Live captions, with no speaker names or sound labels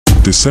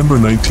December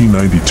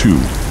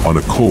 1992, on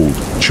a cold,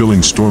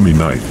 chilling stormy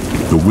night,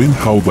 the wind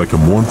howled like a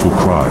mournful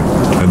cry,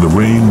 and the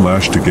rain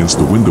lashed against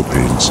the window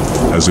panes,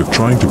 as if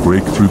trying to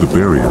break through the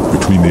barrier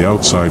between the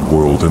outside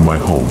world and my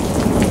home.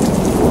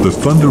 The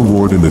thunder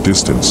roared in the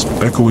distance,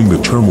 echoing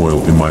the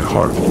turmoil in my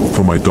heart,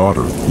 for my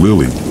daughter,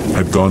 Lily,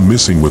 had gone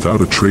missing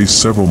without a trace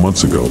several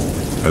months ago.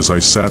 As I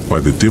sat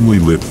by the dimly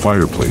lit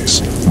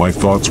fireplace, my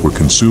thoughts were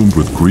consumed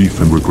with grief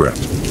and regret.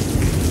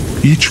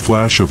 Each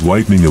flash of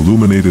lightning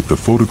illuminated the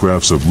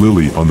photographs of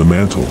Lily on the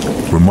mantel,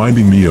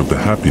 reminding me of the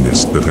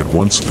happiness that had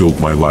once filled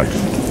my life.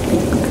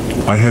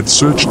 I had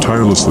searched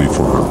tirelessly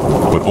for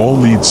her, but all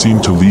leads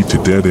seemed to lead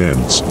to dead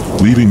ends,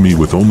 leaving me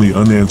with only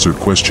unanswered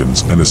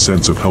questions and a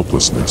sense of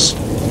helplessness.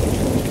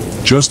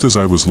 Just as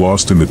I was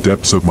lost in the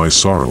depths of my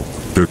sorrow,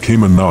 there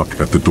came a knock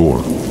at the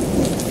door.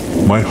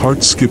 My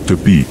heart skipped a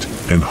beat,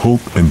 and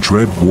hope and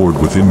dread warred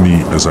within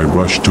me as I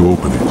rushed to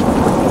open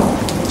it.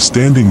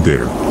 Standing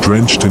there,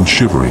 drenched and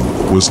shivering,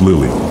 was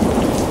Lily.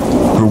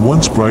 Her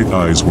once bright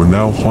eyes were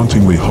now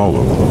hauntingly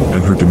hollow,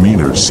 and her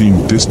demeanor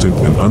seemed distant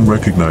and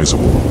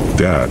unrecognizable.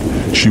 "Dad,"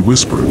 she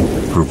whispered,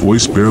 her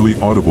voice barely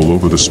audible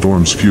over the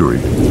storm's fury.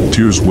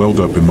 Tears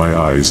welled up in my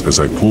eyes as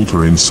I pulled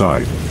her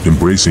inside,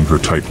 embracing her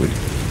tightly.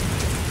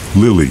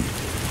 "Lily.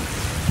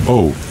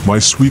 Oh, my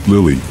sweet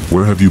Lily,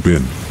 where have you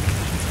been?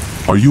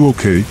 Are you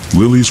okay?"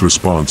 Lily's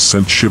response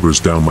sent shivers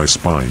down my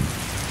spine.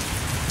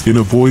 In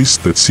a voice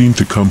that seemed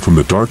to come from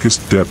the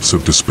darkest depths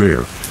of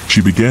despair, she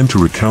began to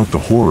recount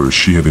the horrors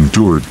she had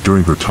endured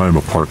during her time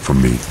apart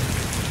from me.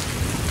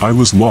 "I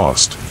was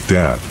lost,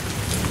 Dad.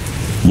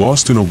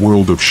 Lost in a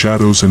world of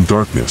shadows and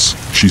darkness,"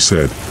 she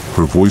said,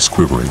 her voice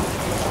quivering.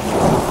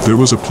 "There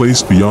was a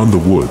place beyond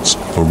the woods,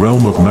 a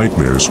realm of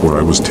nightmares where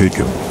I was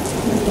taken.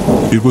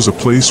 It was a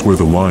place where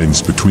the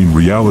lines between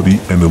reality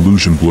and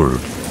illusion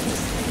blurred."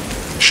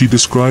 She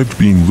described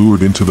being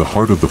lured into the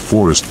heart of the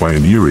forest by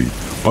an eerie,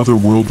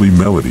 otherworldly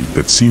melody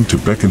that seemed to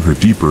beckon her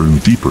deeper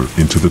and deeper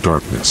into the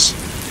darkness.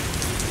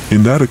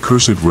 In that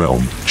accursed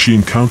realm, she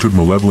encountered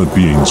malevolent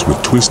beings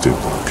with twisted,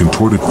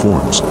 contorted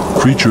forms,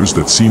 creatures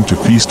that seemed to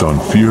feast on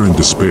fear and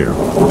despair.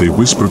 They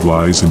whispered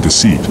lies and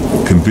deceit,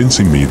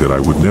 convincing me that I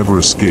would never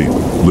escape,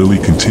 Lily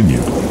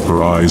continued,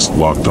 her eyes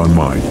locked on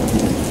mine.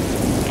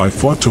 "I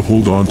fought to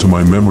hold on to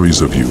my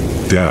memories of you,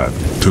 Dad,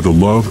 to the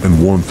love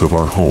and warmth of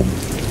our home.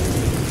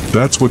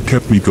 That's what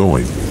kept me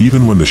going,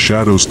 even when the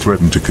shadows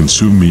threatened to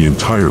consume me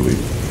entirely."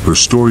 Her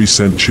story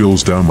sent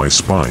chills down my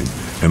spine,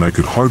 and I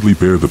could hardly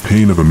bear the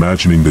pain of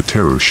imagining the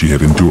terror she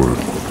had endured.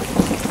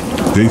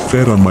 "They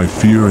fed on my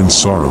fear and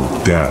sorrow,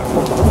 Dad.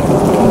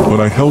 But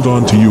I held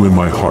on to you in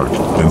my heart,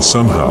 and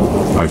somehow,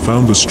 I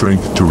found the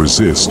strength to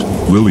resist,"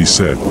 Lily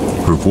said,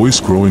 her voice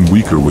growing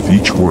weaker with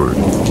each word.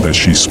 As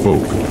she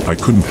spoke, I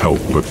couldn't help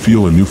but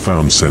feel a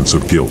newfound sense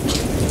of guilt.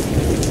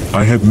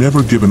 I had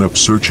never given up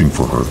searching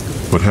for her,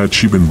 but had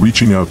she been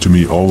reaching out to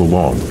me all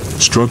along,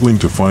 struggling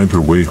to find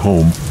her way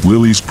home?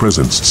 Lily's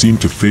presence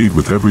seemed to fade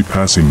with every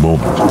passing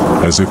moment,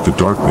 as if the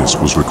darkness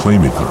was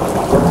reclaiming her.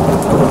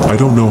 "I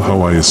don't know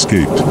how I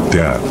escaped,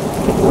 Dad.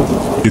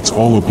 It's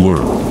all a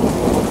blur.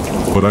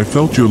 But I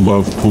felt your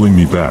love pulling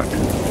me back,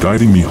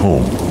 guiding me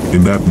home."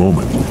 In that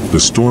moment, the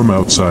storm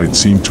outside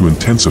seemed to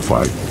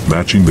intensify,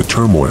 matching the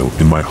turmoil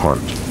in my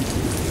heart.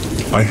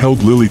 I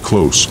held Lily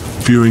close,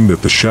 fearing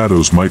that the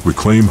shadows might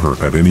reclaim her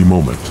at any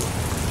moment.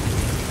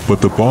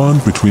 But the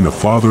bond between a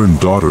father and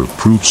daughter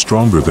proved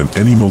stronger than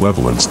any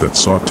malevolence that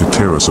sought to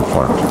tear us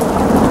apart.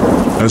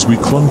 As we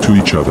clung to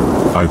each other,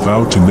 I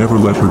vowed to never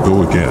let her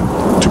go again,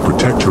 to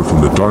protect her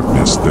from the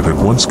darkness that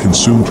had once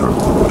consumed her.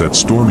 That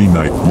stormy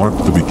night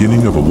marked the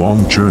beginning of a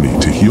long journey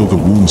to heal the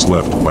wounds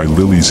left by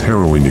Lily's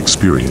harrowing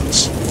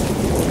experience.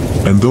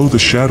 And though the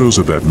shadows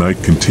of that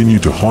night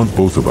continued to haunt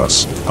both of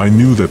us, I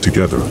knew that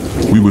together,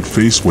 we would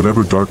face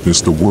whatever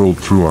darkness the world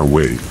threw our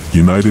way,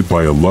 united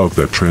by a love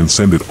that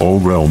transcended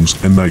all realms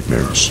and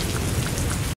nightmares.